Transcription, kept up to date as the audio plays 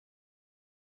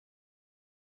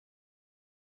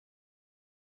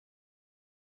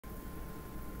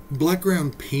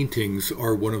Blackground paintings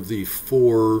are one of the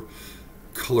four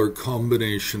color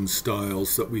combination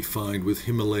styles that we find with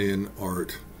Himalayan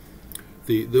art.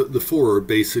 The four are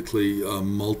basically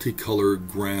multicolor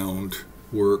ground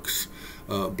works,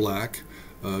 black,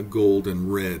 gold,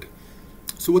 and red.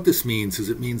 So what this means is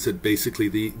it means that basically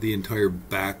the entire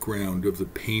background of the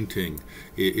painting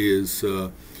is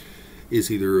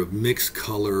either of mixed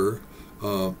color,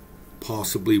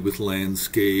 possibly with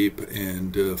landscape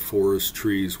and forest,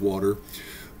 trees, water,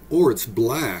 or it's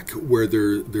black where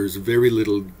there's very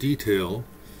little detail,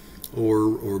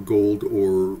 or gold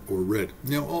or red.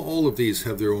 Now all of these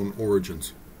have their own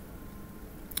origins.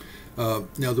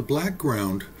 Now the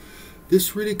background,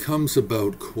 this really comes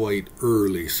about quite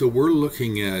early. So we're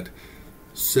looking at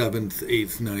 7th,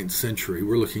 8th, 9th century.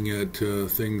 We're looking at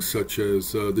things such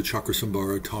as the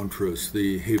Chakrasambhara Tantras,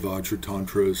 the Hevajra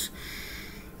Tantras,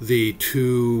 the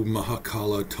two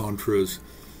Mahakala Tantras,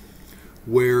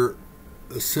 where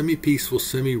semi-peaceful,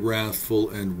 semi-wrathful,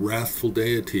 and wrathful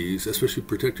deities, especially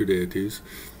protector deities,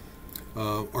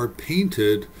 are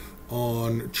painted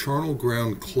on charnel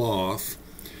ground cloth.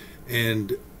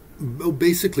 And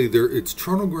basically it's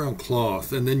charnel ground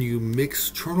cloth, and then you mix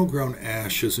charnel ground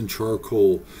ashes and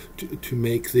charcoal to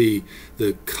make the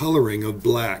coloring of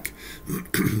black.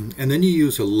 And then you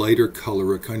use a lighter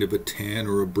color, a kind of a tan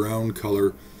or a brown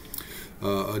color,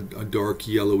 a dark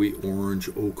yellowy orange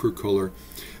ochre color,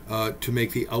 to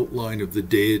make the outline of the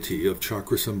deity of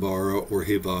Chakrasambhara or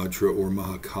Hevajra or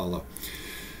Mahakala.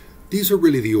 These are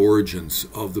really the origins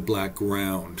of the black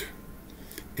ground.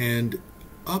 And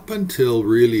up until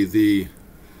really the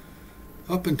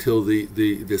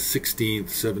 16th,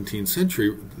 17th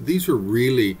century, these are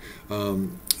really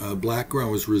black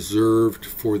ground was reserved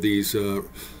for these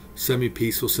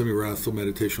semi-peaceful, semi-wrathful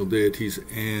meditational deities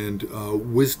and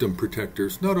wisdom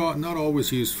protectors. Not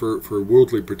always used for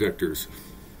worldly protectors,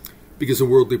 because the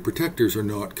worldly protectors are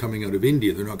not coming out of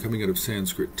India. They're not coming out of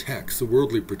Sanskrit texts. The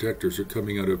worldly protectors are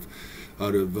coming out of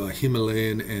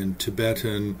Himalayan and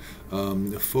Tibetan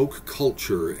folk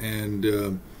culture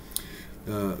and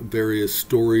various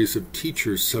stories of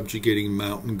teachers subjugating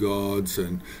mountain gods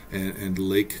and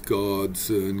lake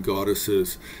gods and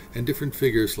goddesses and different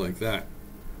figures like that.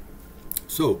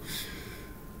 So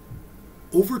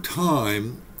over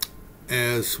time,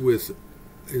 as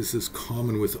is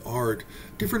common with art,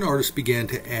 different artists began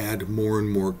to add more and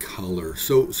more color.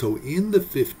 So in the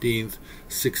 15th,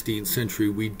 16th century,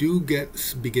 we do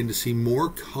begin to see more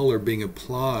color being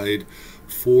applied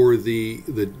for the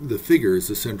figures,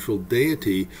 the central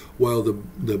deity, while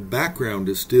the background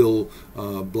is still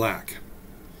black.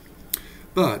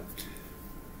 But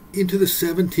into the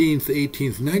 17th,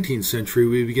 18th, 19th century,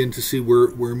 we begin to see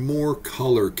where more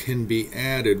color can be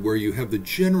added, where you have the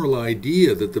general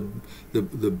idea that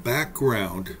the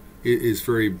background is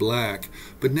very black,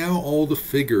 but now all the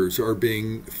figures are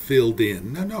being filled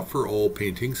in. Not for all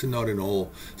paintings and not in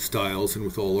all styles and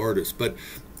with all artists, but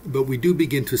we do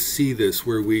begin to see this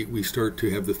where we start to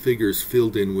have the figures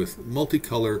filled in with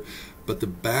multicolor, but the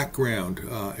background,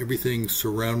 everything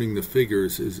surrounding the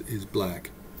figures is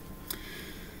black.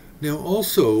 Now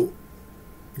also,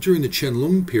 during the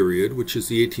Qianlong period, which is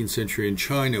the 18th century in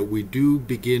China, we do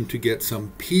begin to get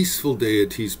some peaceful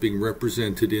deities being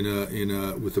represented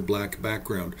with a black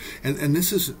background, and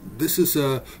this is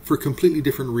for completely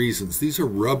different reasons. These are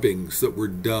rubbings that were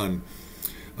done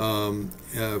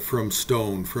from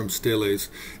stone, from steles,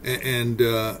 and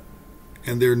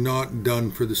they're not done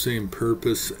for the same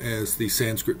purpose as the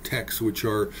Sanskrit texts, which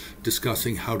are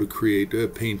discussing how to create a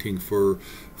painting for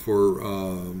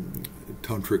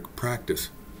tantric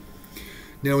practice.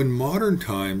 Now, in modern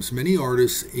times, many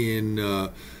artists in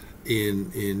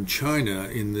China,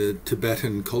 in the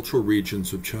Tibetan cultural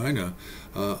regions of China,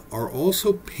 are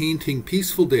also painting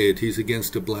peaceful deities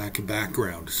against a black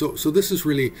background. So this is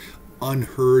really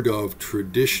unheard of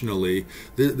traditionally.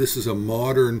 This is a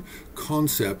modern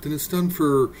concept, and it's done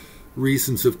for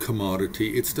reasons of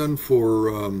commodity. It's done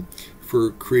for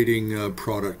creating a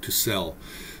product to sell.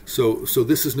 So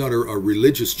this is not a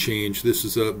religious change. This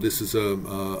is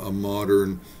a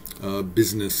modern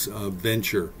business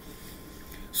venture.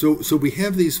 So we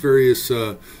have these various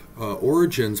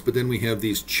origins, but then we have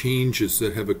these changes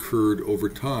that have occurred over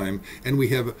time, and we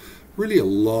have really a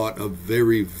lot of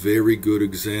very, very good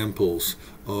examples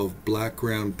of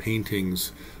background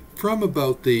paintings from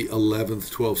about the 11th,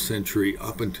 12th century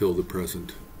up until the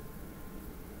present.